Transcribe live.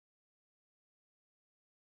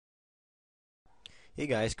Hey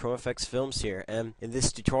guys, ChromeFX Films here, and in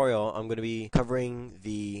this tutorial I'm going to be covering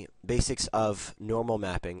the basics of normal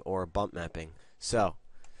mapping or bump mapping. So,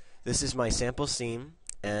 this is my sample scene,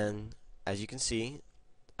 and as you can see,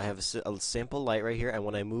 I have a sample light right here, and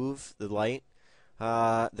when I move the light,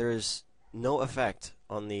 there's no effect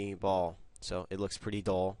on the ball, so it looks pretty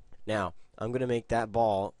dull. Now, I'm going to make that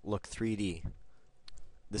ball look 3D.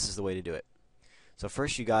 This is the way to do it. So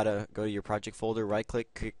first you gotta go to your project folder, right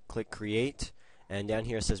click, click create, and down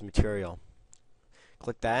here it says material.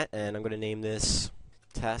 Click that, and I'm going to name this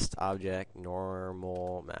test object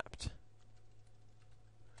normal mapped.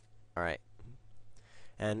 Alright.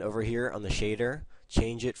 And over here on the shader,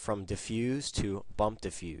 change it from diffuse to bump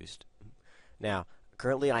diffused. Now,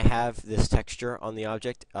 currently I have this texture on the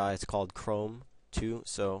object. It's called Chrome 2,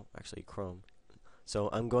 so actually Chrome. So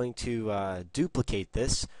I'm going to duplicate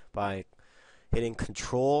this by hitting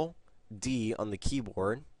Control D on the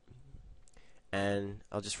keyboard, and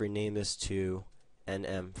I'll just rename this to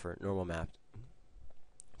NM for normal mapped.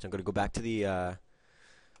 So I'm going to go back to the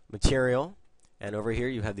material, and over here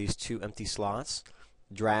you have these two empty slots.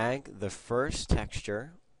 Drag the first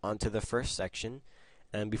texture onto the first section,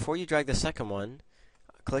 and before you drag the second one,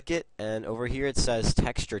 click it, and over here it says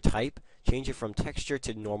texture type. Change it from texture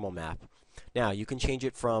to normal map. Now you can change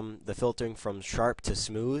it from the filtering from sharp to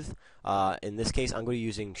smooth. In this case I'm going to be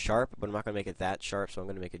using sharp, but I'm not going to make it that sharp, so I'm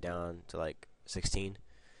going to make it down to like 16,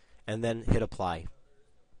 and then hit apply.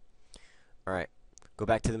 Alright, go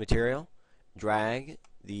back to the material, drag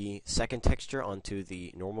the second texture onto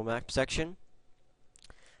the normal map section,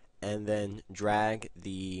 and then drag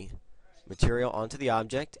the material onto the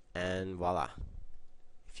object, and voila.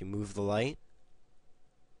 If you move the light,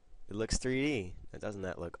 it looks 3D. Doesn't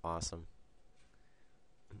that look awesome?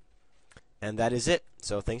 And that is it.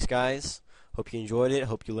 So thanks guys, hope you enjoyed it,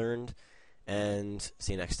 hope you learned, and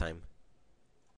see you next time.